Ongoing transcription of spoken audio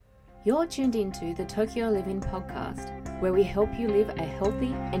You're tuned into the Tokyo Living podcast, where we help you live a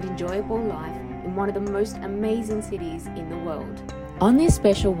healthy and enjoyable life in one of the most amazing cities in the world. On this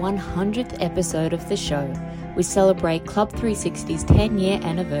special 100th episode of the show, we celebrate Club 360's 10-year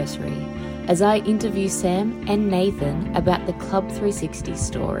anniversary as I interview Sam and Nathan about the Club 360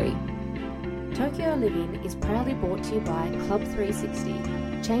 story. Tokyo Living is proudly brought to you by Club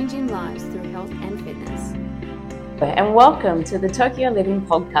 360, changing lives through health and fitness. And welcome to the Tokyo Living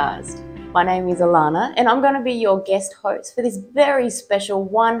podcast. My name is Alana and I'm going to be your guest host for this very special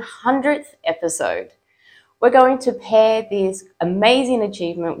 100th episode. We're going to pair this amazing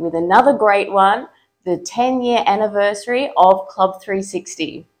achievement with another great one, the 10-year anniversary of Club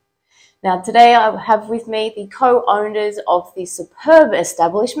 360. Now today I have with me the co-owners of this superb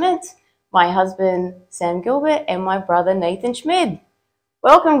establishment, my husband Sam Gilbert and my brother Nathan Schmid.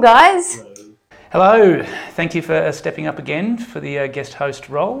 Welcome guys. Hello, thank you for stepping up again for the guest host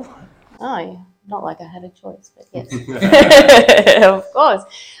role. Oh, not like I had a choice, but yes, of course.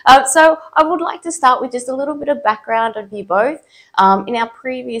 So I would like to start with just a little bit of background of you both. In our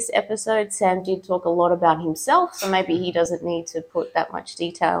previous episode, Sam did talk a lot about himself, so maybe he doesn't need to put that much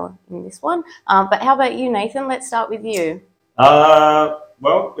detail in this one. But how about you, Nathan? Let's start with you.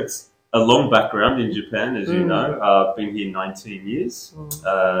 Well, it's a long background in Japan, as you know. I've been here 19 years,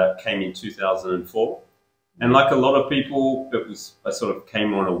 came in 2004. And like a lot of people, I sort of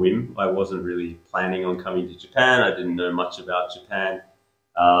came on a whim. I wasn't really planning on coming to Japan. I didn't know much about Japan.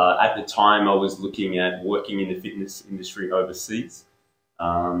 At the time, I was looking at working in the fitness industry overseas.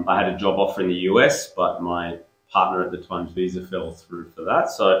 I had a job offer in the US, but my partner at the time's visa fell through for that.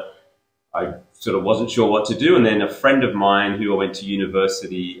 So I sort of wasn't sure what to do. And then a friend of mine who I went to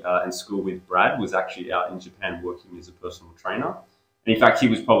university and school with, Brad, was actually out in Japan working as a personal trainer. And in fact, he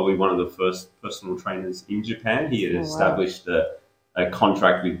was probably one of the first personal trainers in Japan. He had established a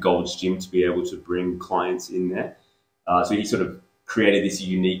contract with Gold's Gym to be able to bring clients in there. So he sort of created this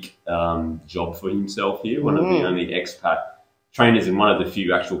unique job for himself here, one of the only expat trainers and one of the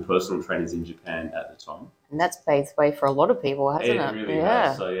few actual personal trainers in Japan at the time. And that's paved the way for a lot of people, hasn't it? It really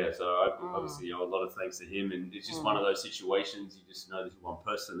has. So obviously, a lot of thanks to him. And it's just one of those situations, you just know there's one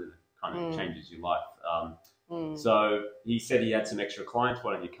person and it kind of changes your life. So he said he had some extra clients.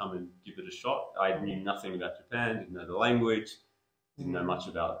 Why don't you come and give it a shot? I knew nothing about Japan, didn't know the language, didn't know much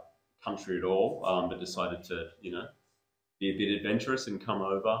about the country at all, but decided to, be a bit adventurous and come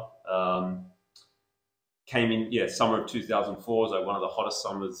over. Came in, summer of 2004 was like one of the hottest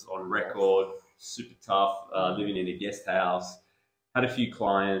summers on record, super tough, living in a guest house, had a few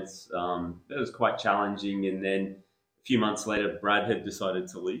clients. That was quite challenging. And then a few months later, Brad had decided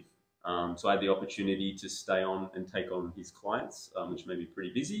to leave. So I had the opportunity to stay on and take on his clients, which made me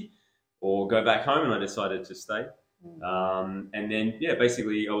pretty busy, or go back home, and I decided to stay. And then,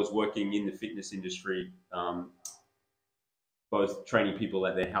 basically I was working in the fitness industry, both training people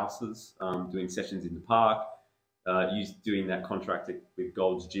at their houses, doing sessions in the park, doing that contract with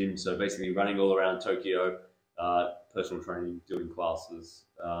Gold's Gym. So basically running all around Tokyo, personal training, doing classes.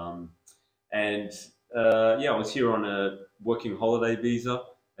 I was here on a working holiday visa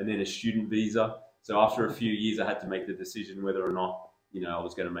and then a student visa. So after a few years, I had to make the decision whether or not, I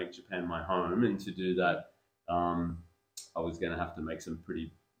was going to make Japan my home. And to do that, I was going to have to make some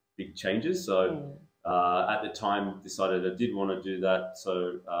pretty big changes. So at the time, decided I did want to do that.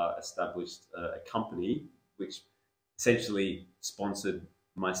 So established a company which essentially sponsored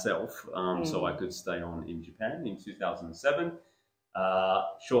myself so I could stay on in Japan in 2007.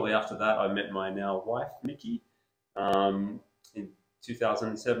 Shortly after that, I met my now wife, Nikki, in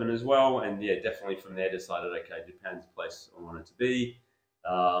 2007 as well. And definitely from there decided, okay, Japan's the place I wanted to be.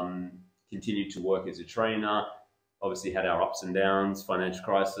 Continued to work as a trainer. Obviously had our ups and downs, financial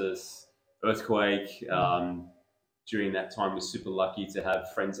crisis, earthquake. During that time was super lucky to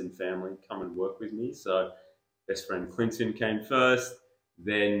have friends and family come and work with me. So best friend Clinton came first,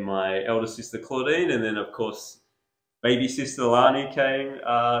 then my elder sister Claudine, and then of course baby sister Lani came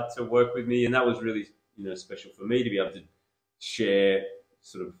to work with me. And that was really special for me to be able to share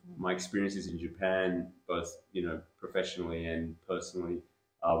sort of my experiences in Japan, both professionally and personally,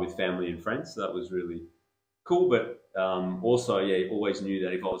 with family and friends. So that was really cool. But also always knew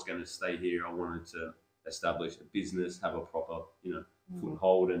that if I was going to stay here, I wanted to establish a business, have a proper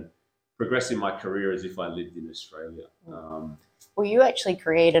foothold, and progress in my career as if I lived in Australia. Well, you actually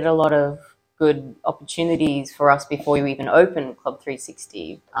created a lot of good opportunities for us before you even opened Club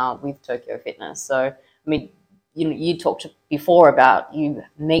 360 with Tokyo Fitness. So, I mean, you talked before about you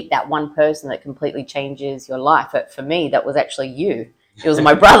meet that one person that completely changes your life. But for me, that was actually you. It was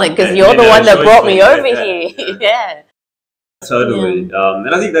my brother, because you're the one that brought me over here. Yeah. Totally.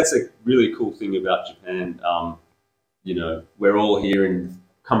 And I think that's a really cool thing about Japan. We're all here and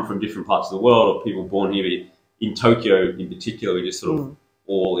come from different parts of the world, or people born here. In Tokyo in particular, we're just sort of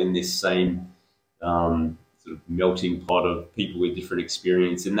all in this same sort of melting pot of people with different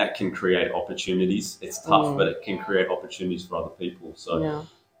experience, and that can create opportunities. It's tough, but it can create opportunities for other people. So,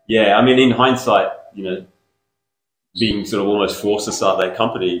 I mean, in hindsight, being sort of almost forced to start that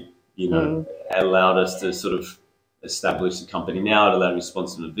company, allowed us to sort of establish the company now. It allowed me to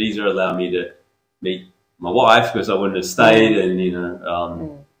sponsor a visa, allowed me to meet my wife because I wouldn't have stayed, and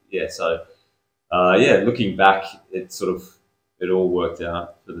looking back, it all worked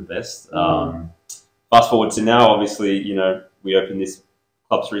out for the best. Fast forward to now, obviously, we opened this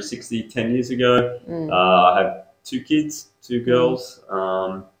Club 360 10 years ago. I have 2 kids, 2 girls,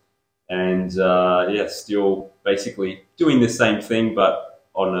 still basically doing the same thing, but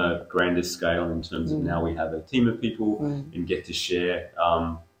on a grander scale in terms of now we have a team of people and get to share,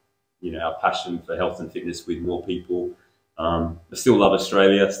 our passion for health and fitness with more people. I still love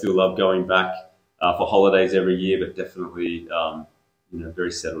Australia, still love going back for holidays every year, but definitely,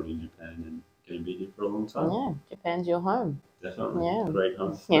 very settled in Japan and going to be here for a long time. Yeah, Japan's your home. Definitely. Yeah. Great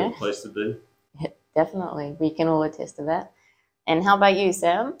home. Great place to be. Definitely. We can all attest to that. And how about you,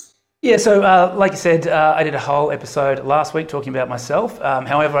 Sam? Yeah, so like you said, I did a whole episode last week talking about myself.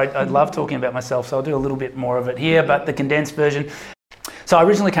 However, I love talking about myself, so I'll do a little bit more of it here, but the condensed version. So I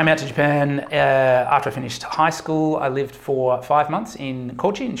originally came out to Japan after I finished high school. I lived for 5 months in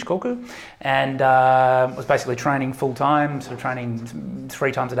Kochi, in Shikoku, and was basically training full-time, sort of training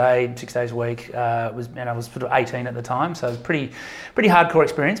 3 times a day, 6 days a week. I was sort of 18 at the time, so it was a pretty hardcore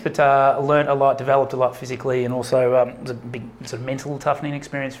experience, but learned a lot, developed a lot physically, and also it was a big sort of mental toughening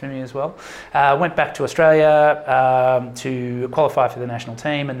experience for me as well. Went back to Australia to qualify for the national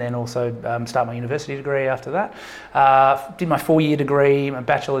team, and then also start my university degree after that. Did my 4-year degree, my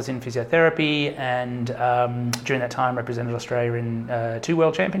bachelor's in physiotherapy, and during that time represented Australia in 2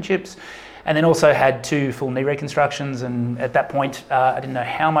 world championships, and then also had 2 full knee reconstructions. And at that point I didn't know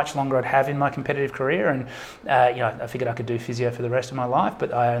how much longer I'd have in my competitive career, and I figured I could do physio for the rest of my life,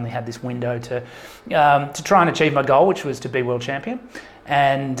 but I only had this window to try and achieve my goal, which was to be world champion.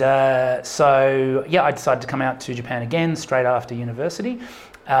 And I decided to come out to Japan again straight after university.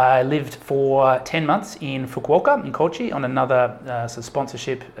 I lived for 10 months in Fukuoka, in Kochi, on another sort of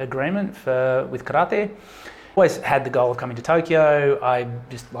sponsorship agreement with karate. Always had the goal of coming to Tokyo. I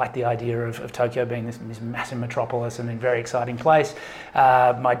just liked the idea of Tokyo being this massive metropolis and a very exciting place.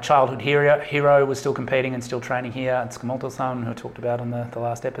 My childhood hero was still competing and still training here, at Tsukamoto-san, who I talked about on the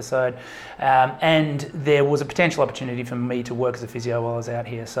last episode. And there was a potential opportunity for me to work as a physio while I was out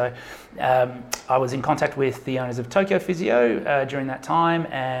here. So I was in contact with the owners of Tokyo Physio during that time,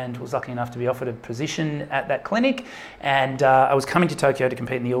 and was lucky enough to be offered a position at that clinic. And I was coming to Tokyo to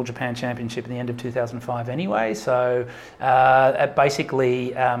compete in the All Japan Championship at the end of 2005 anyway. So I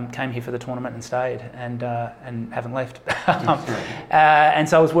basically came here for the tournament and stayed, and haven't left. And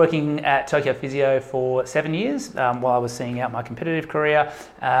so I was working at Tokyo Physio for 7 years while I was seeing out my competitive career.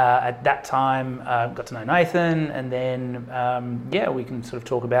 At that time, got to know Nathan, and then we can sort of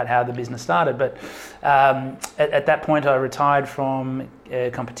talk about how the business started. But at that point, I retired from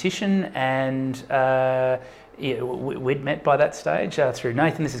competition, and we'd met by that stage through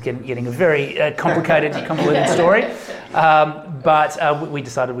Nathan. This is getting a very complicated, convoluted story. But we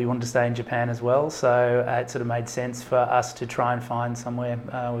decided we wanted to stay in Japan as well. So it sort of made sense for us to try and find somewhere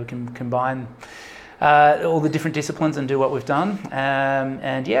where we can combine all the different disciplines and do what we've done.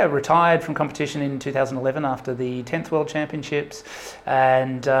 Retired from competition in 2011 after the 10th World Championships.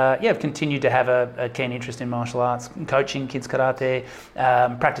 And I've continued to have a keen interest in martial arts, coaching kids karate,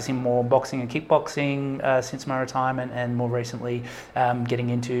 practicing more boxing and kickboxing since my retirement, and more recently getting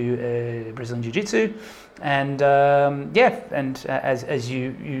into Brazilian Jiu-Jitsu. And as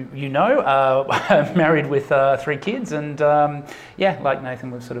you know, I'm married with 3 kids, and like Nathan,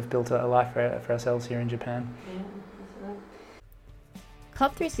 we've sort of built a life for ourselves here in Japan.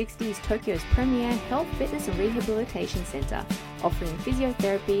 Club 360 is Tokyo's premier health, fitness and rehabilitation centre, offering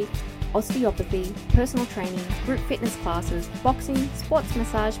physiotherapy, osteopathy, personal training, group fitness classes, boxing, sports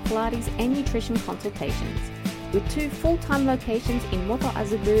massage, Pilates and nutrition consultations. With 2 full-time locations in Moto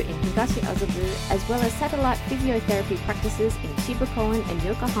Azabu and Higashi Azabu, as well as satellite physiotherapy practices in Shibukoen and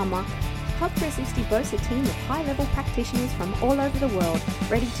Yokohama, Club 360 boasts a team of high-level practitioners from all over the world,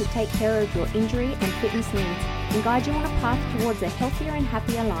 ready to take care of your injury and fitness needs and guide you on a path towards a healthier and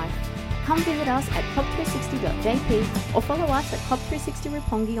happier life. Come visit us at club360.jp or follow us at Club 360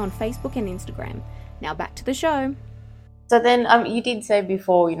 Roppongi on Facebook and Instagram. Now back to the show. So then you did say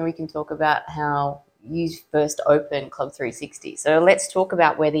before, we can talk about how you first opened Club 360. So let's talk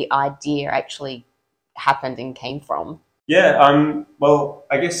about where the idea actually happened and came from. Yeah, well,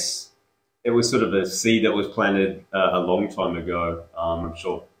 I guess it was sort of a seed that was planted a long time ago. I'm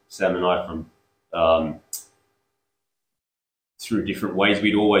sure Sam and I, from through different ways,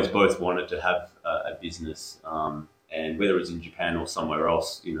 we'd always both wanted to have a business, and whether it's in Japan or somewhere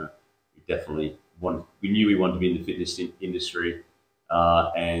else, we definitely we knew we wanted to be in the fitness industry,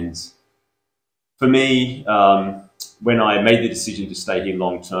 and for me, when I made the decision to stay here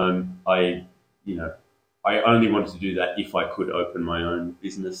long term, I only wanted to do that if I could open my own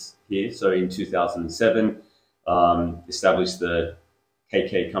business here. So in 2007, established the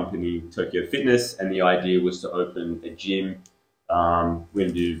KK company, Tokyo Fitness, and the idea was to open a gym. We're going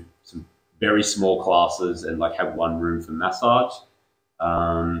to do some very small classes and have one room for massage.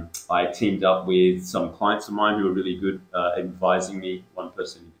 I teamed up with some clients of mine who were really good at advising me. One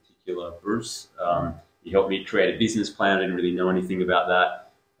person in particular, Bruce. He helped me create a business plan. I didn't really know anything about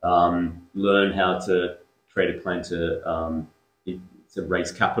that. Learn how to create a plan to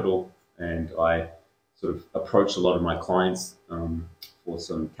raise capital, and I sort of approached a lot of my clients for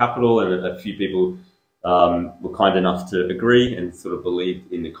some capital, and a few people were kind enough to agree and sort of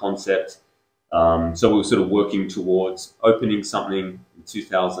believed in the concept. So we were sort of working towards opening something in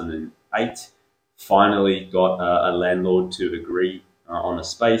 2008. Finally got a landlord to agree on a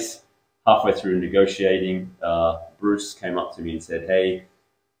space. Halfway through negotiating, Bruce came up to me and said, "Hey,"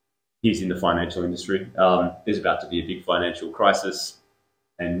 he's in the financial industry. There's about to be a big financial crisis,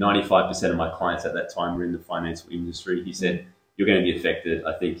 and 95% of my clients at that time were in the financial industry. He said, "You're going to be affected.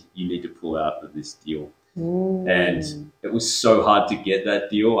 I think you need to pull out of this deal." And it was so hard to get that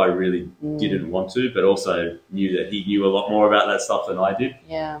deal. I really didn't want to, but also knew that he knew a lot more about that stuff than I did.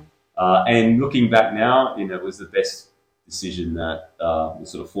 Yeah. And looking back now, it was the best decision that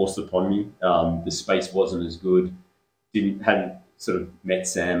was sort of forced upon me. The space wasn't as good. Hadn't sort of met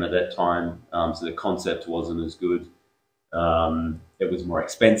Sam at that time, so the concept wasn't as good. It was more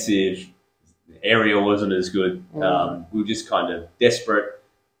expensive. The area wasn't as good. We were just kind of desperate,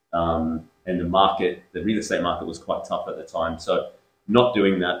 and the real estate market was quite tough at the time. So not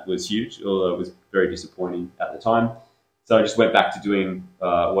doing that was huge, although it was very disappointing at the time. So I just went back to doing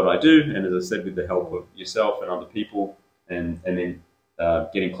what I do, and as I said, with the help of yourself and other people, and then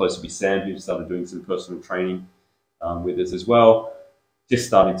getting closer with Sam, who started doing some personal training with us as well. Just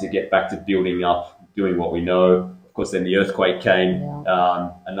starting to get back to building up, doing what we know. Of course, then the earthquake came,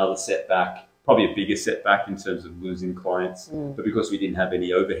 another setback, probably a bigger setback in terms of losing clients. But because we didn't have any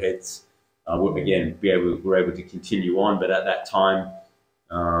overheads, we were able to continue on. But at that time,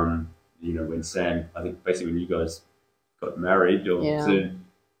 when Sam, I think basically when you guys got married, soon,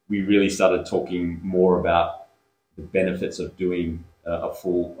 we really started talking more about the benefits of doing a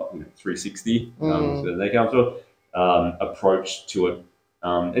full 360 so they come to approach to it.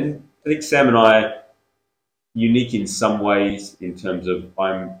 And I think Sam and I, unique in some ways in terms of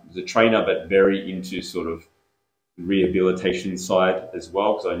I'm a trainer, but very into sort of the rehabilitation side as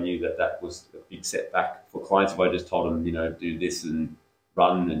well, because I knew that was a big setback for clients. If I just told them, do this and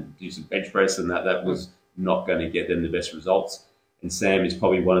run and do some bench press, and that was not going to get them the best results. And Sam is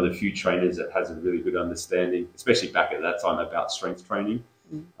probably one of the few trainers that has a really good understanding, especially back at that time, about strength training.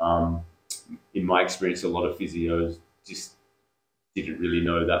 In my experience, a lot of physios just didn't really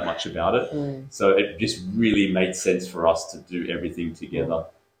know that much about it. So it just really made sense for us to do everything together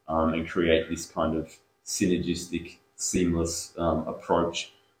and create this kind of synergistic, seamless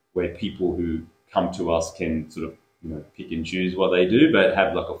approach where people who come to us can sort of pick and choose what they do, but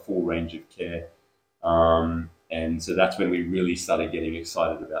have a full range of care. And so that's when we really started getting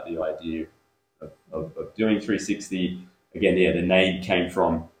excited about the idea of doing 360. Again, the name came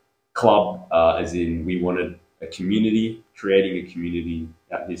from club, as in we wanted a community, creating a community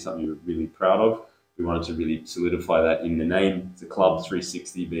out here, something we're really proud of. We wanted to really solidify that in the name. The club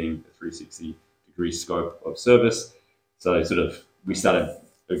 360 being a 360-degree scope of service. So we started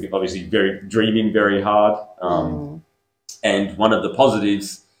obviously dreaming very hard. And one of the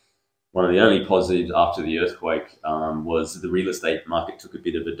only positives after the earthquake was the real estate market took a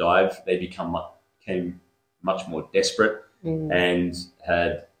bit of a dive. They became much more desperate and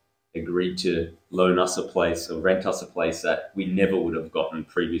had agreed to loan us a place or rent us a place that we never would have gotten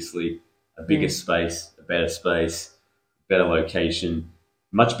previously. A bigger space, a better space, better location,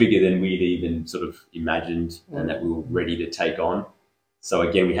 much bigger than we'd even sort of imagined and that we were ready to take on. So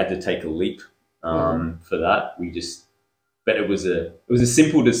again, we had to take a leap for that. But it was a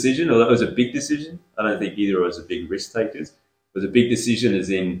simple decision, although it was a big decision. I don't think either of us are big risk takers. It was a big decision, as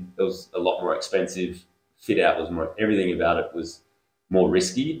in it was a lot more expensive. Fit out was more, everything about it was more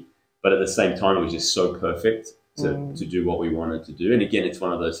risky. But at the same time, it was just so perfect to do what we wanted to do. And again, it's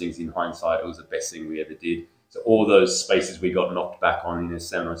one of those things, in hindsight, it was the best thing we ever did. So all those spaces we got knocked back on in a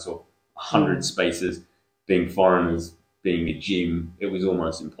seminar, so 100 spaces, being foreigners, being a gym, it was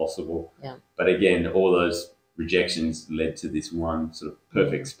almost impossible. Yeah. But again, all those rejections led to this one sort of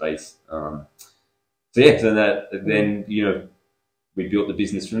perfect space. So then, we built the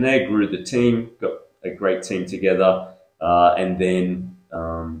business from there, grew the team, got a great team together, and then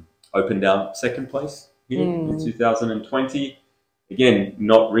opened our second place here in 2020. Again,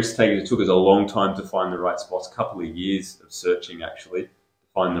 not risk taking. It took us a long time to find the right spots, a couple of years of searching actually, to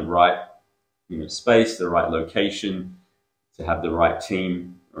find the right space, the right location, to have the right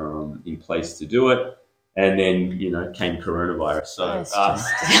team in place to do it. And then, came coronavirus. So it's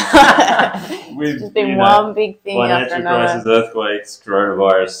just been one big thing after another. Financial crisis, earthquakes,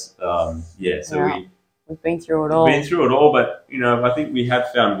 coronavirus. We've been through it all. We've been through it all, but, I think we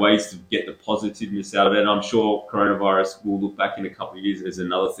have found ways to get the positiveness out of it. And I'm sure coronavirus will look back in a couple of years as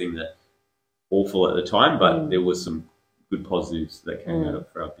another thing that awful at the time, but there was some good positives that came out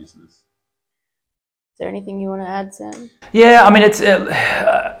of for our business. Is there anything you want to add, Sam? Yeah, I mean, it's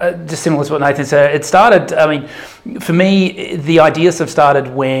just similar to what Nathan said. It started, for me, the idea sort of started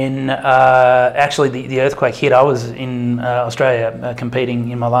when actually the earthquake hit. I was in Australia competing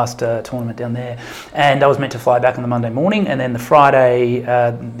in my last tournament down there, and I was meant to fly back on the Monday morning, and then the Friday,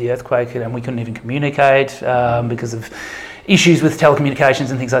 the earthquake hit, and we couldn't even communicate because of issues with telecommunications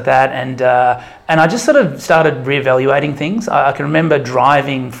and things like that, and I just sort of started reevaluating things. I can remember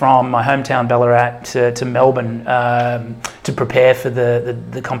driving from my hometown Ballarat to Melbourne to prepare for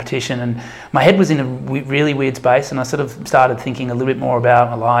the competition, and my head was in a really weird space, and I sort of started thinking a little bit more about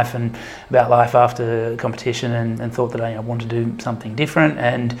my life and about life after competition, and thought that I wanted to do something different.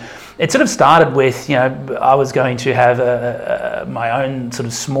 And it sort of started with, I was going to have my own sort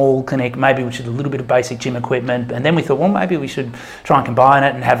of small clinic, maybe which is a little bit of basic gym equipment, and then we thought, well, maybe we should try and combine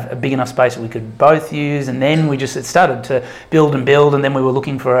it and have a big enough space that we could both use. And then it started to build, and then we were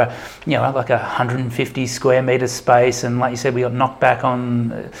looking for like 150 square meter space, and like you said, we got knocked back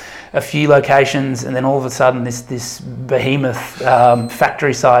on a few locations, and then all of a sudden this behemoth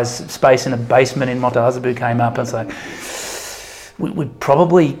factory size space in a basement in Montazabu came up, and it's like, we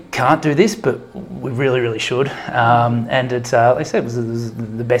probably can't do this, but we really, really should. And it's, like I said, it was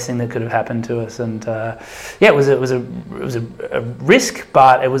the best thing that could have happened to us. And it was a risk,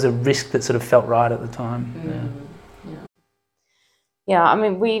 but it was a risk that sort of felt right at the time. Yeah, I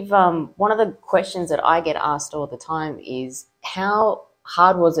mean, we've one of the questions that I get asked all the time is, how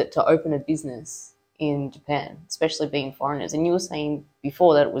hard was it to open a business in Japan, especially being foreigners? And you were saying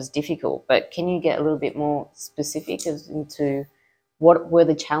before that it was difficult, but can you get a little bit more specific as into what were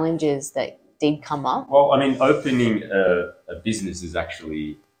the challenges that did come up? Well, I mean, opening a business is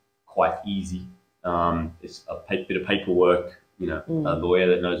actually quite easy. It's a bit of paperwork, a lawyer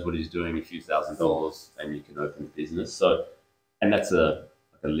that knows what he's doing, a few $1,000s, and you can open a business. So, and that's a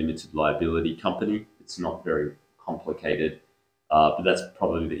limited liability company. It's not very complicated, but that's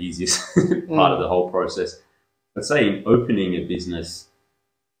probably the easiest part of the whole process. But say in opening a business,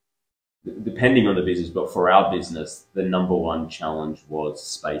 depending on the business, but for our business, the number one challenge was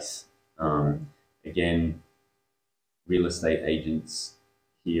space. Again, real estate agents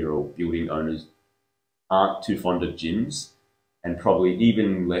here or building owners aren't too fond of gyms, and probably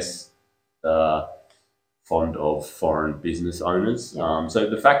even less fond of foreign business owners. So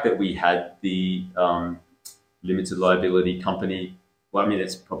the fact that we had the limited liability company, well, I mean,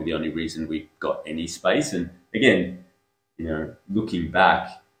 that's probably the only reason we got any space. And again, looking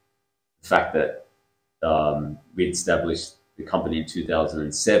back, the fact that we established the company in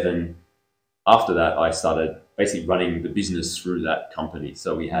 2007, after that, I started basically running the business through that company.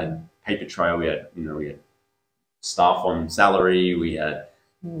 So we had paper trail, we had staff on salary, we had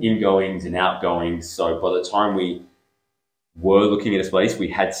ingoings and outgoings. So by the time we were looking at a space, we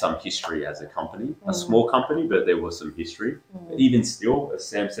had some history as a company, a small company, but there was some history. But even still, as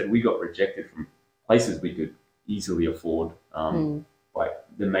Sam said, we got rejected from places we could easily afford. Like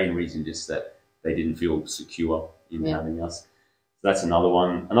the main reason just that they didn't feel secure in having us. So that's another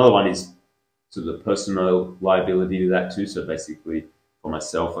one. Another one is sort of the personal liability to that too. So basically for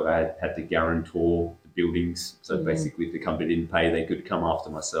myself, I had to guarantor the buildings. So basically if the company didn't pay, they could come after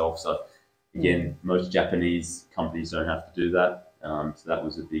myself. So again, most Japanese companies don't have to do that. So that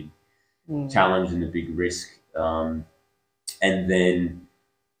was a big challenge and a big risk. And then,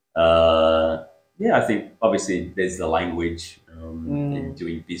 I think obviously there's the language and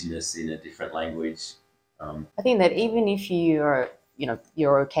doing business in a different language. I think that even if you're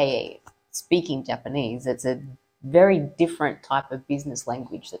okay speaking Japanese, it's a very different type of business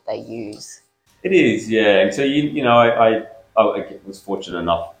language that they use. It is, yeah. And so I was fortunate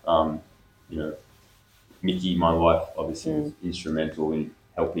enough. Mickey, my wife, obviously was instrumental in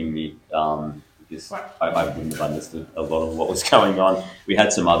helping me because I wouldn't have understood a lot of what was going on. We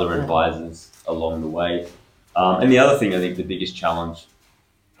had some other advisors along the way. And the other thing, I think the biggest challenge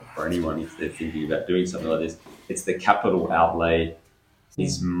for anyone if they're thinking about doing something like this, it's the capital outlay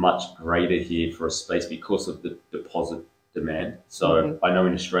is much greater here for a space because of the deposit demand. So I know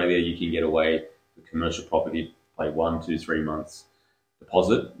in Australia you can get away with commercial property, pay 1, 2, 3 months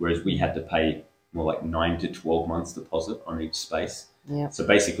deposit, whereas we had to pay more like 9 to 12 months deposit on each space. Yeah. So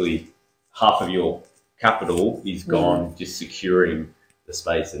basically half of your capital is gone just securing the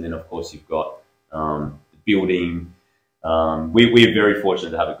space. And then of course you've got the building. We're very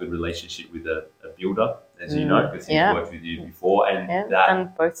fortunate to have a good relationship with a builder, as you know, because he's worked with you before. And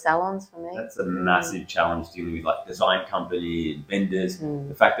done both salons for me. That's a massive challenge dealing with like design company and vendors.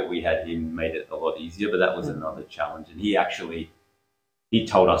 The fact that we had him made it a lot easier, but that was another challenge. And he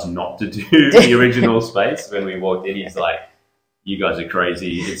told us not to do the original space when we walked in. He's like, you guys are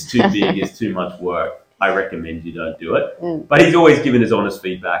crazy. It's too big. It's too much work. I recommend you don't do it. But he's always given us honest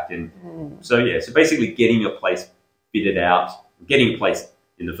feedback. And so basically getting a place fitted out, getting a place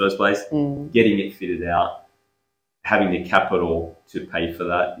in the first place, getting it fitted out, having the capital to pay for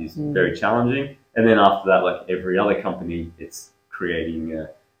that is very challenging. And then after that, like every other company, it's creating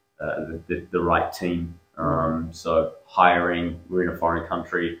the right team. So hiring, we're in a foreign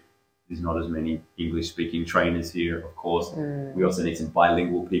country. There's not as many English-speaking trainers here, of course. We also need some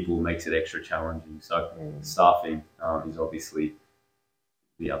bilingual people, makes it extra challenging. So staffing is obviously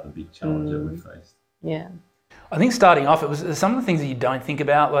the other big challenge that we faced. Yeah. I think starting off, it was some of the things that you don't think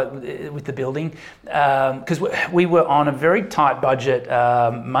about, like with the building, because we were on a very tight budget,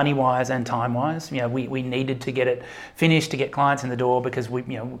 money-wise and time-wise. We needed to get it finished to get clients in the door because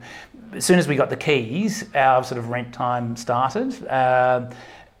as soon as we got the keys, our sort of rent time started.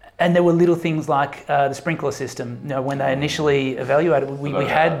 And there were little things like the sprinkler system. When they initially evaluated, we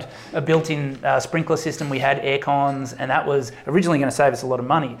had a built-in sprinkler system. We had air cons, and that was originally going to save us a lot of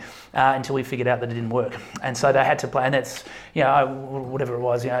money until we figured out that it didn't work. And so they had to play, and that's whatever it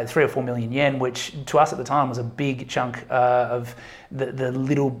was, 3 or 4 million yen, which to us at the time was a big chunk of the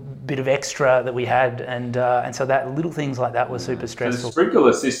little bit of extra that we had, and so that little things like that were super stressful. So the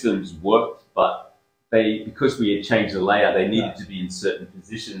sprinkler systems worked, but because we had changed the layout, they needed to be in certain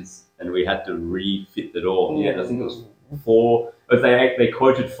positions, and we had to refit the door. I think it was 4. But they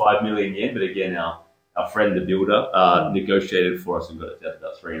quoted 5 million yen. But again, our friend the builder negotiated for us and got it down to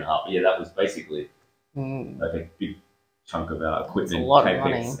about 3.5. But that was basically like a big chunk of our equipment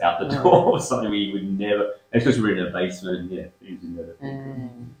capex out the door. Something we would never, and because we were in a basement. Things we never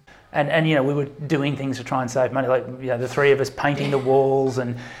think. And we were doing things to try and save money, like the three of us painting the walls,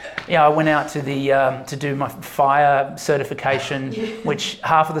 and I went out to the to do my fire certification, which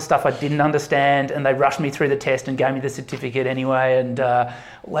half of the stuff I didn't understand, and they rushed me through the test and gave me the certificate anyway, and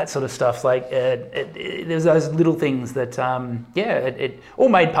all that sort of stuff. Like there's those little things that it all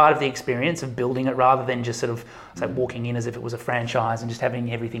made part of the experience of building it, rather than just sort of walking in as if it was a franchise and just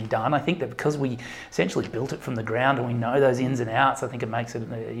having everything done. I think that because we essentially built it from the ground and we know those ins and outs, I think it makes it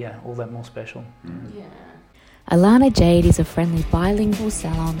all that more special. Yeah. Alana Jade is a friendly bilingual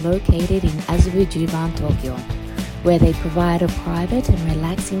salon located in Azubu-Juban, Tokyo, where they provide a private and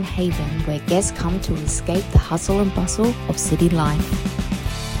relaxing haven where guests come to escape the hustle and bustle of city life.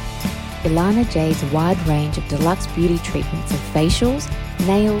 Alana Jade's wide range of deluxe beauty treatments of facials,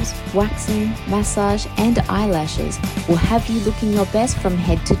 nails, waxing, massage and eyelashes will have you looking your best from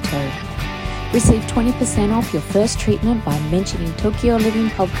head to toe. Receive 20% off your first treatment by mentioning Tokyo Living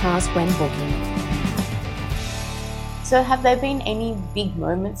Podcast when booking. So have there been any big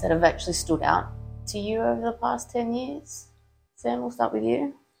moments that have actually stood out to you over the past 10 years? Sam, we'll start with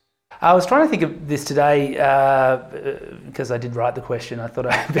you. I was trying to think of this today because I did write the question. I thought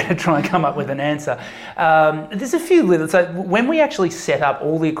I'd better try and come up with an answer. There's a few little. So when we actually set up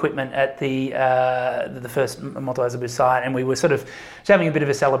all the equipment at the first Moto Azubu site, and we were sort of having a bit of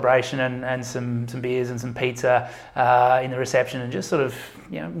a celebration and some beers and some pizza in the reception, and just sort of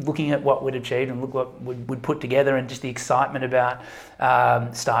looking at what we'd achieved and look what we'd put together, and just the excitement about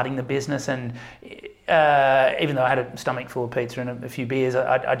starting the business. And even though I had a stomach full of pizza and a few beers,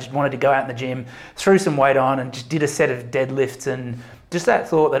 I just wanted to go out in the gym, threw some weight on, and just did a set of deadlifts. And just that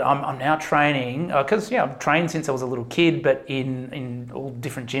thought that I'm now training, because I've trained since I was a little kid, but in all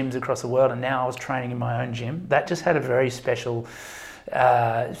different gyms across the world, and now I was training in my own gym. That just had a very special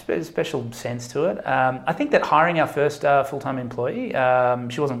special sense to it. I think that hiring our first full-time employee,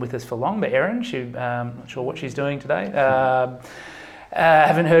 she wasn't with us for long, but Erin, I'm not sure what she's doing today.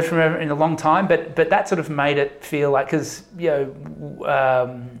 Haven't heard from her in a long time, but that sort of made it feel like, because it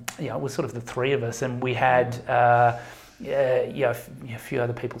was sort of the three of us, and we had a few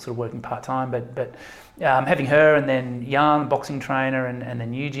other people sort of working part-time, but having her and then Jan, boxing trainer, and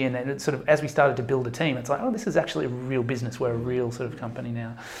then Yuji, and then it's sort of, as we started to build a team, it's like, oh, this is actually a real business. We're a real sort of company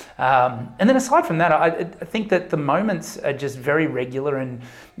now. And then aside from that, I think that the moments are just very regular, and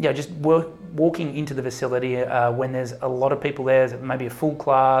just walking into the facility when there's a lot of people there, maybe a full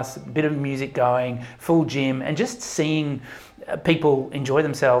class, a bit of music going, full gym, and just seeing people enjoy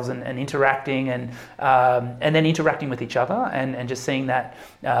themselves and interacting and then interacting with each other and just seeing that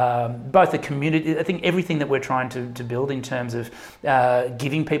both the community, I think everything that we're trying to build in terms of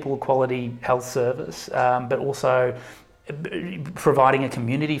giving people a quality health service, but also providing a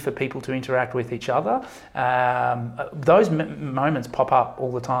community for people to interact with each other. Those moments pop up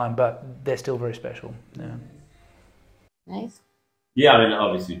all the time, but they're still very special. Yeah. Nice. Yeah, I mean,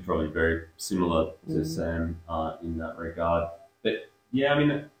 obviously probably very similar to Sam in that regard. But yeah, I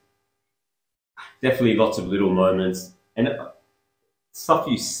mean, definitely lots of little moments and stuff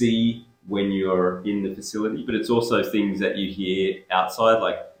you see when you're in the facility, but it's also things that you hear outside,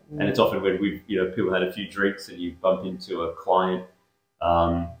 and it's often when people had a few drinks and you bump into a client,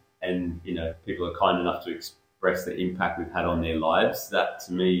 and people are kind enough to express the impact we've had on their lives. That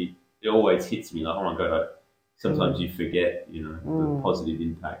to me, it always hits me like, oh my God, sometimes you forget, the positive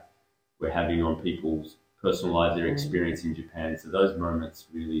impact we're having on people's personal lives, their experience in Japan. So those moments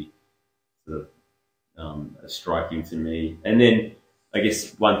really sort of are striking to me. And then I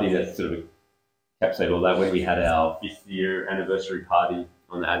guess one thing that sort of encapsulated all that, when we had our 5th year anniversary party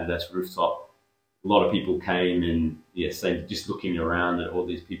on the Adidas rooftop, a lot of people came and just looking around at all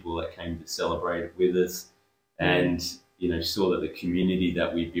these people that came to celebrate with us, and saw that the community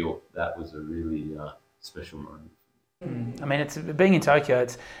that we built, that was a really special moment. I mean, being in Tokyo,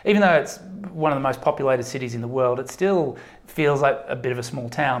 even though it's one of the most populated cities in the world, it still feels like a bit of a small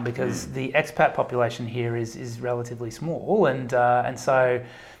town, because the expat population here is relatively small, and so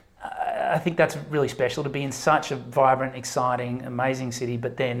I think that's really special to be in such a vibrant, exciting, amazing city,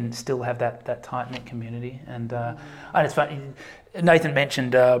 but then still have that tight-knit community. And it's funny, Nathan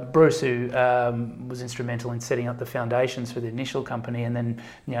mentioned Bruce, who was instrumental in setting up the foundations for the initial company, and then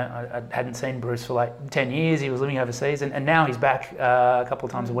I hadn't seen Bruce for like 10 years. He was living overseas, and now he's back a couple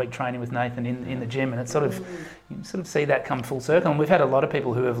of times a week training with Nathan in the gym, and it's you sort of see that come full circle. And we've had a lot of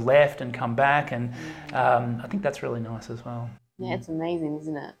people who have left and come back, and I think that's really nice as well. Yeah, it's amazing,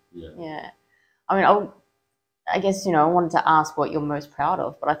 isn't it? Yeah. I mean, I guess, I wanted to ask what you're most proud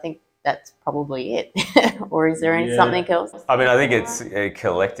of, but I think that's probably it. Or is there something else? I mean, I think it's a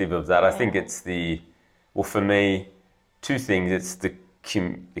collective of that. I think it's for me, two things. It's the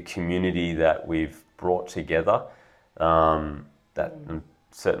community that we've brought together. That I'm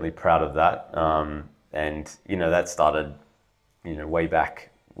certainly proud of that. And, that started, way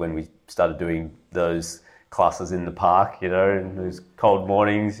back when we started doing those classes in the park, in those cold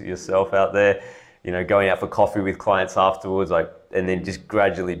mornings, yourself out there, going out for coffee with clients afterwards, and then just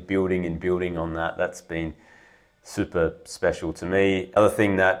gradually building on that. That's been super special to me. Other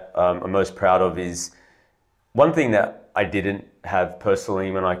thing that I'm most proud of is, one thing that I didn't have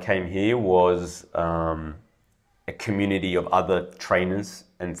personally when I came here was a community of other trainers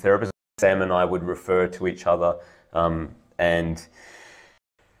and therapists. Sam and I would refer to each other, and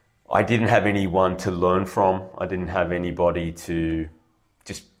I didn't have anyone to learn from. I didn't have anybody to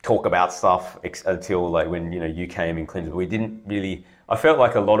just talk about stuff until when you came in Clinton. We didn't really. I felt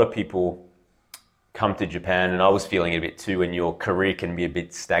like a lot of people come to Japan, and I was feeling it a bit too, when your career can be a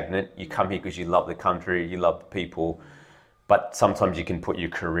bit stagnant. You come here because you love the country, you love the people, but sometimes you can put your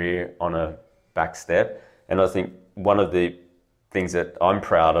career on a back step. And I think one of the things that I'm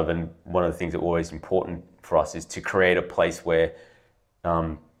proud of, and one of the things that always important for us, is to create a place where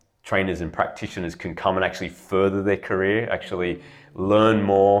trainers and practitioners can come and actually further their career, actually learn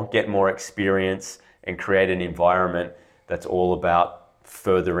more, get more experience, and create an environment that's all about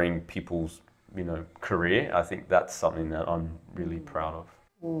furthering people's career. I think that's something that I'm really proud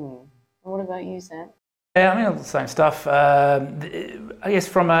of. What about you, Sam? Yeah, I mean, all the same stuff. I guess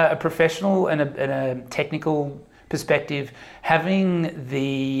from a professional and a technical perspective, having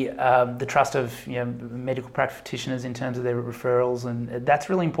the trust of medical practitioners in terms of their referrals, and that's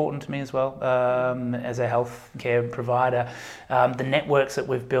really important to me as well, as a healthcare provider. The networks that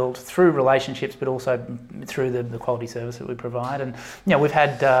we've built through relationships, but also through the quality service that we provide, and we've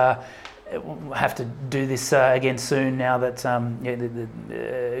had have to do this again soon now that the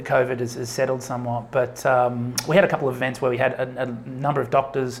COVID has settled somewhat. But we had a couple of events where we had a number of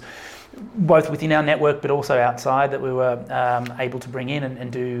doctors, both within our network but also outside, that we were able to bring in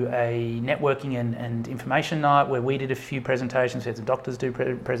and do a networking and information night where we did a few presentations. We had some doctors do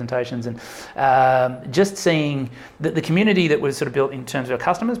presentations, and just seeing the community that was sort of built in terms of our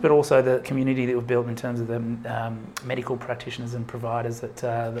customers, but also the community that was built in terms of the medical practitioners and providers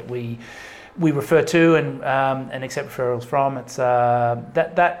that we refer to and accept referrals from. It's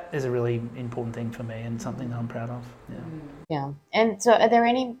that is a really important thing for me and something that I'm proud of. Yeah. And so are there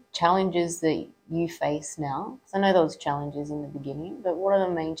any challenges that you face now? Because I know there was challenges in the beginning, but what are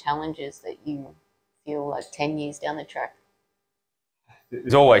the main challenges that you feel like 10 years down the track?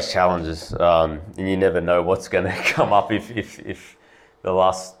 There's always challenges, and you never know what's going to come up if the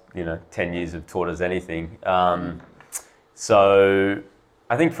last 10 years have taught us anything. So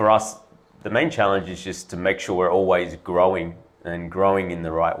I think for us, the main challenge is just to make sure we're always growing and growing in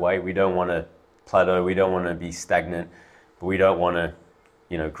the right way. We don't want to plateau. We don't want to be stagnant, but we don't want to,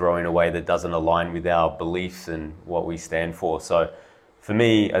 grow in a way that doesn't align with our beliefs and what we stand for. So for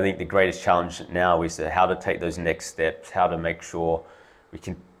me, I think the greatest challenge now is how to take those next steps, how to make sure we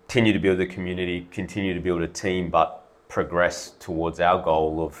continue to build a community, continue to build a team, but progress towards our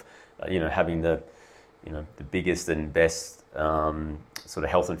goal of, having the biggest and best sort of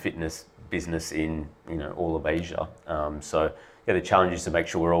health and fitness business in all of Asia. So the challenge is to make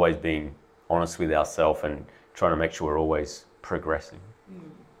sure we're always being honest with ourselves and trying to make sure we're always progressing.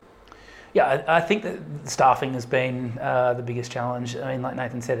 Yeah, I think that staffing has been the biggest challenge. I mean, like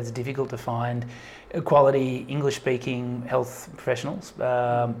Nathan said, it's difficult to find quality English-speaking health professionals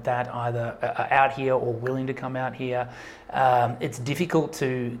that either are out here or willing to come out here. It's difficult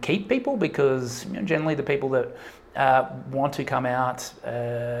to keep people because generally the people that want to come out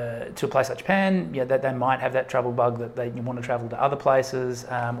to a place like Japan, that they might have that travel bug that they want to travel to other places,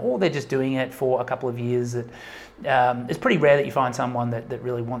 or they're just doing it for a couple of years. It's pretty rare that you find someone that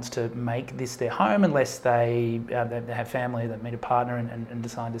really wants to make this their home unless they have family, that meet a partner and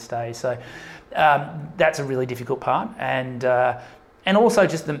decide to stay. So that's a really difficult part. And also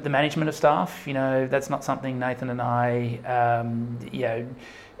just the management of staff. That's not something Nathan and I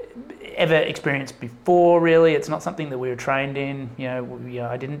ever experienced before, really. It's not something that we were trained in.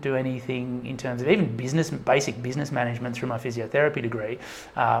 I didn't do anything in terms of even basic business management through my physiotherapy degree,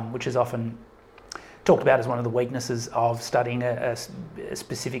 which is often talked about as one of the weaknesses of studying a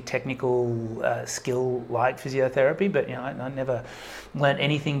specific technical skill like physiotherapy. But I never learned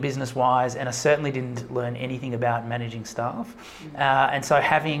anything business-wise, and I certainly didn't learn anything about managing staff. And so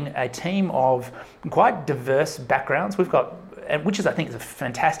having a team of quite diverse backgrounds, we've got, which is, I think, is a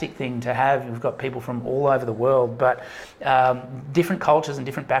fantastic thing to have. We've got people from all over the world, but different cultures and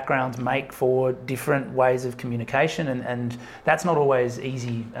different backgrounds make for different ways of communication, and that's not always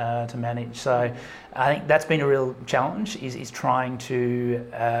easy to manage. So I think that's been a real challenge, is trying to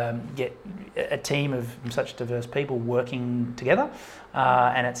get a team of such diverse people working together,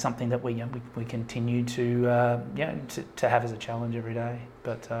 and it's something that we continue to have as a challenge every day.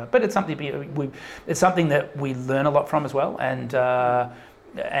 But it's something that we learn a lot from as well, and I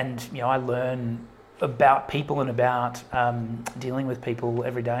learn about people and about dealing with people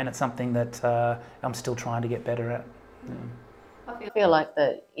every day, and it's something that I'm still trying to get better at. I feel like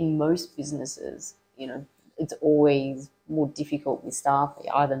that in most businesses, it's always more difficult with staff,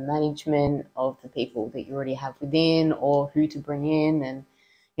 either management of the people that you already have within or who to bring in. And,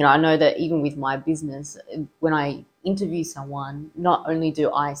 I know that even with my business, when I interview someone, not only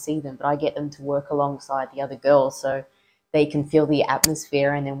do I see them, but I get them to work alongside the other girls so they can feel the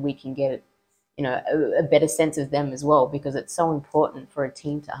atmosphere, and then we can get, a better sense of them as well, because it's so important for a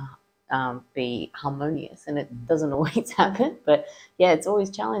team to be harmonious, and it doesn't always happen, but it's always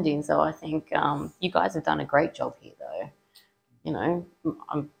challenging. So I think you guys have done a great job here, though.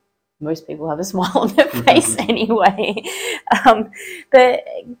 Most people have a smile on their face anyway. But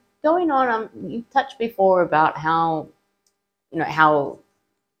going on, you touched before about how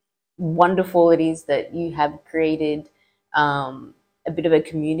wonderful it is that you have created a bit of a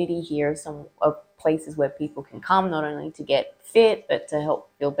community here, of places where people can come not only to get fit but to help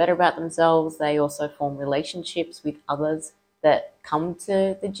feel better about themselves. They also form relationships with others that come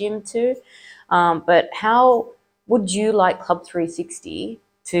to the gym too. But how would you like Club 360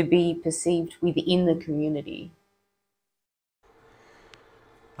 to be perceived within the community?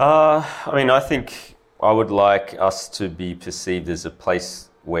 I think I would like us to be perceived as a place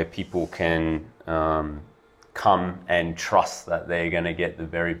where people can come and trust that they're going to get the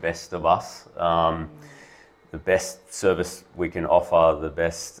very best of us, the best service we can offer, the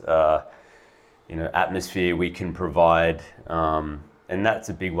best atmosphere we can provide, and that's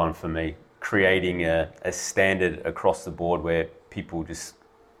a big one for me. Creating a standard across the board where people just,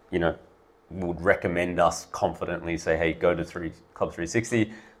 would recommend us confidently, say, hey, go to Club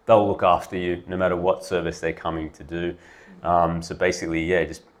 360. They'll look after you no matter what service they're coming to do. So basically,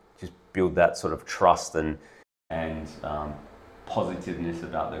 just build that sort of trust and positiveness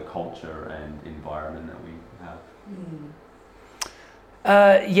about the culture and environment that we have.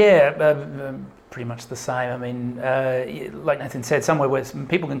 Pretty much the same. I mean, like Nathan said, somewhere where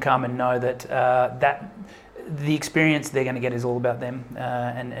people can come and know that the experience they're going to get is all about them,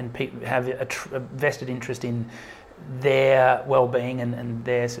 and people have a vested interest in their well-being and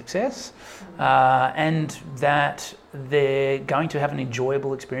their success, and that they're going to have an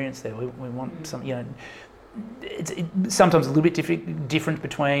enjoyable experience there. We want some, it's sometimes a little bit different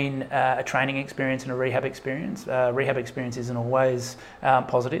between a training experience and a rehab experience. Rehab experience isn't always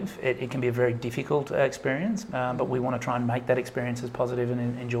positive. It can be a very difficult experience, but we want to try and make that experience as positive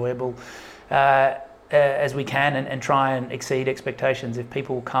and enjoyable as we can, and try and exceed expectations. If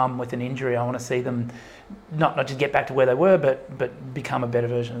people come with an injury, I want to see them not just get back to where they were, but become a better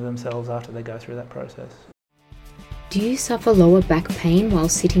version of themselves after they go through that process. Do you suffer lower back pain while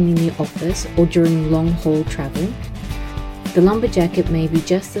sitting in the office or during long-haul travel? The Lumberjacket may be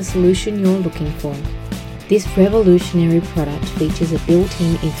just the solution you're looking for. This revolutionary product features a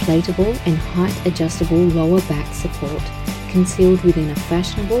built-in inflatable and height-adjustable lower back support concealed within a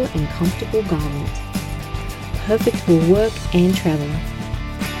fashionable and comfortable garment. Perfect for work and travel.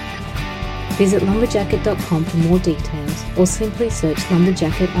 Visit lumberjacket.com for more details, or simply search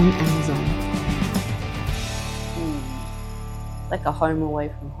Lumberjacket on Amazon. Like a home away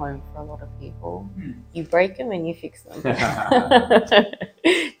from home for a lot of people. You break them and you fix them.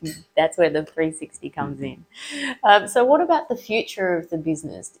 That's where the 360 comes in. So what about the future of the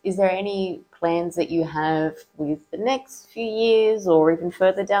business? Is there any plans that you have with the next few years or even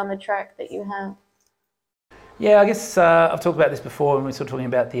further down the track that you have? Yeah, I guess I've talked about this before when we were sort of talking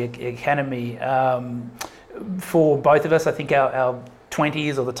about the academy. For both of us, I think our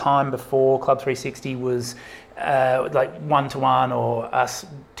 20s or the time before Club 360 was like one-to-one, or us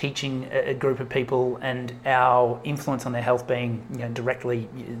teaching a group of people and our influence on their health being directly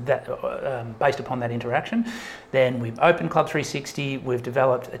that based upon that interaction. Then we've opened Club 360, we've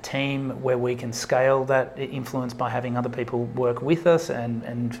developed a team where we can scale that influence by having other people work with us,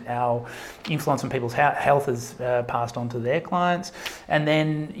 and our influence on people's health is passed on to their clients. And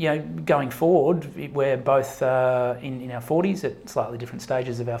then going forward, we're both in our 40s, at slightly different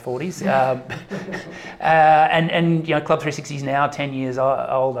stages of our 40s. And Club 360 is now 10 years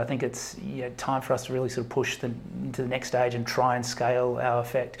old. I think it's time for us to really sort of push to the next stage and try and scale our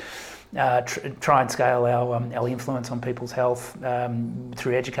effect, try and scale our influence on people's health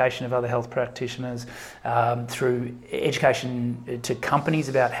through education of other health practitioners, through education to companies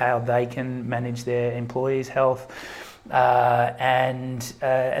about how they can manage their employees' health. And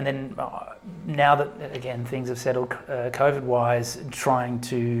then now that again things have settled COVID-wise, trying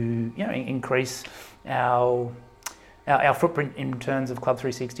to increase our footprint in terms of Club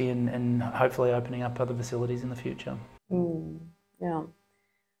 360 and hopefully opening up other facilities in the future. Yeah.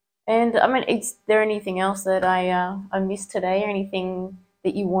 And I mean, is there anything else that I missed today, or anything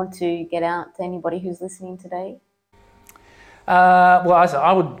that you want to get out to anybody who's listening today? Well,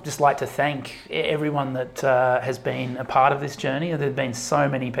 I would just like to thank everyone that has been a part of this journey. There have been so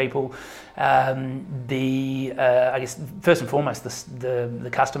many people. I guess first and foremost, the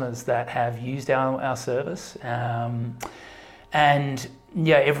customers that have used our service, and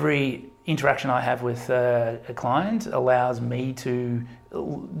every interaction I have with a client allows me to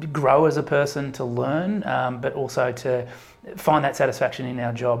grow as a person, to learn, but also to find that satisfaction in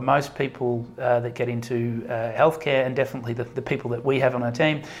our job. Most people that get into healthcare, and definitely the people that we have on our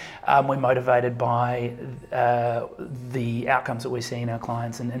team, we're motivated by the outcomes that we see in our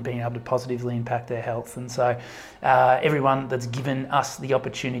clients and being able to positively impact their health. And so everyone that's given us the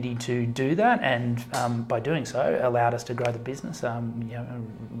opportunity to do that, and by doing so allowed us to grow the business,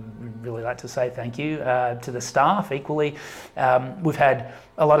 we'd really like to say thank you to the staff equally. We've had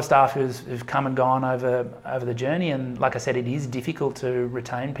a lot of staff who've come and gone over the journey, and like I said, it is difficult to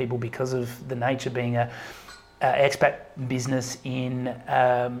retain people because of the nature being a expat business in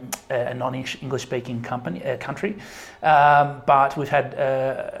a non-English speaking country. But we've had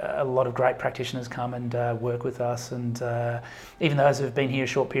a lot of great practitioners come and work with us, and even those who've been here a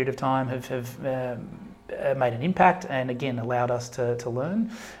short period of time have made an impact, and again allowed us to learn.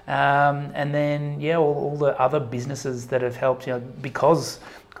 And then all the other businesses that have helped, because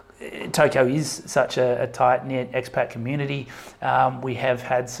Tokyo is such a tight-knit expat community. We have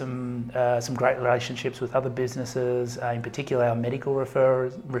had some great relationships with other businesses, in particular our medical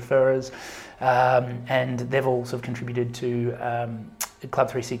referrers, and they've all sort of contributed to Club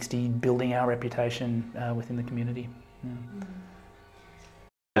 360 building our reputation within the community. Yeah.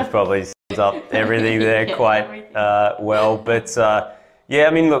 It probably sums up everything there quite well. But yeah,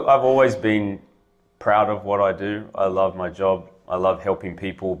 I mean, look, I've always been proud of what I do. I love my job. I love helping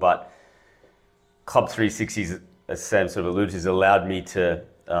people. But Club 360's, as Sam sort of alluded to, has allowed me to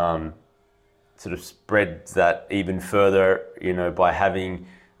sort of spread that even further, you know, by having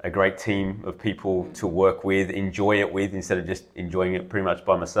a great team of people to work with, enjoy it with, instead of just enjoying it pretty much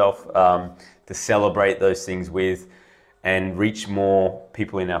by myself, to celebrate those things with, and reach more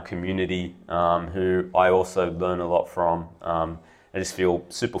people in our community who I also learn a lot from. I just feel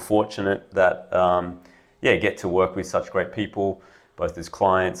super fortunate that, get to work with such great people, both as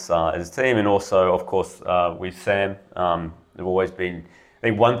clients, as a team, and also, of course, with Sam. They've always been, I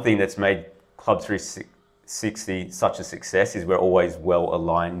think one thing that's made Club 360 such a success is we're always well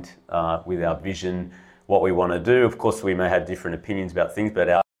aligned with our vision, what we want to do. Of course, we may have different opinions about things, but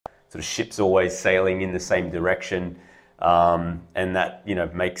our sort of ship's always sailing in the same direction. And that, you know,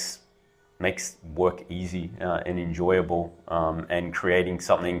 makes work easy and enjoyable, and creating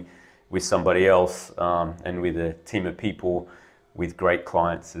something with somebody else and with a team of people with great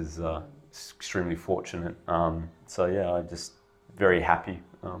clients is extremely fortunate. So yeah, I'm just very happy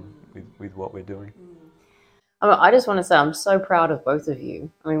with what we're doing. I just want to say I'm so proud of both of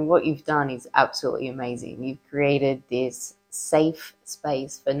you. I mean, what you've done is absolutely amazing. You've created this safe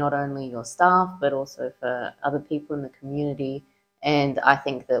space for not only your staff, but also for other people in the community. And I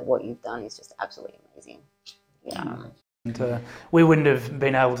think that what you've done is just absolutely amazing. Yeah. And we wouldn't have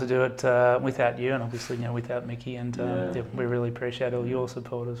been able to do it without you, and obviously, you know, without Mickey. And we really appreciate all your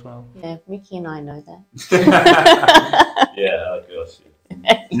support as well. Yeah, Mickey and I know that. Yeah, gosh.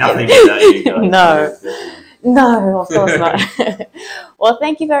 Nothing without you guys. No, of course not. Well,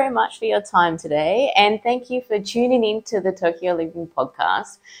 thank you very much for your time today, and thank you for tuning in to the Tokyo Living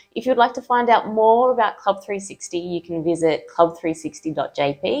podcast. If you'd like to find out more about Club 360, you can visit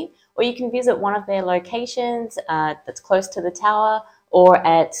club360.jp, or you can visit one of their locations that's close to the tower, or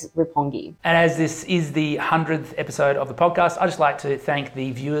at Roppongi. And as this is the 100th episode of the podcast, I'd just like to thank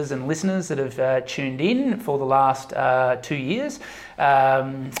the viewers and listeners that have tuned in for the last 2 years.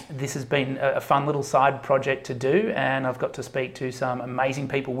 This has been a fun little side project to do, and I've got to speak to some amazing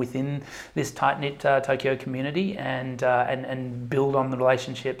people within this tight-knit Tokyo community and build on the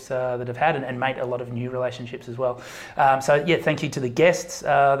relationships that I've had and make a lot of new relationships as well. So yeah, thank you to the guests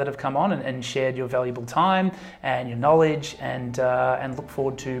that have come on and shared your valuable time and your knowledge, and look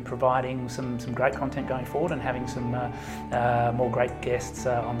forward to providing some great content going forward and having some more great guests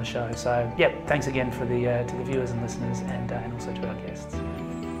on the show. So yeah, thanks again for to the viewers and listeners, and also to our guests.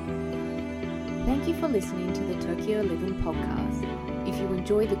 Thank you for listening to the Tokyo Living podcast. If you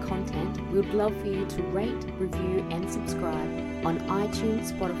enjoy the content, we would love for you to rate, review and subscribe on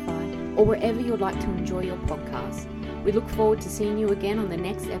iTunes, Spotify, or wherever you'd like to enjoy your podcast. We look forward to seeing you again on the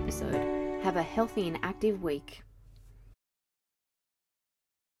next episode. Have a healthy and active week.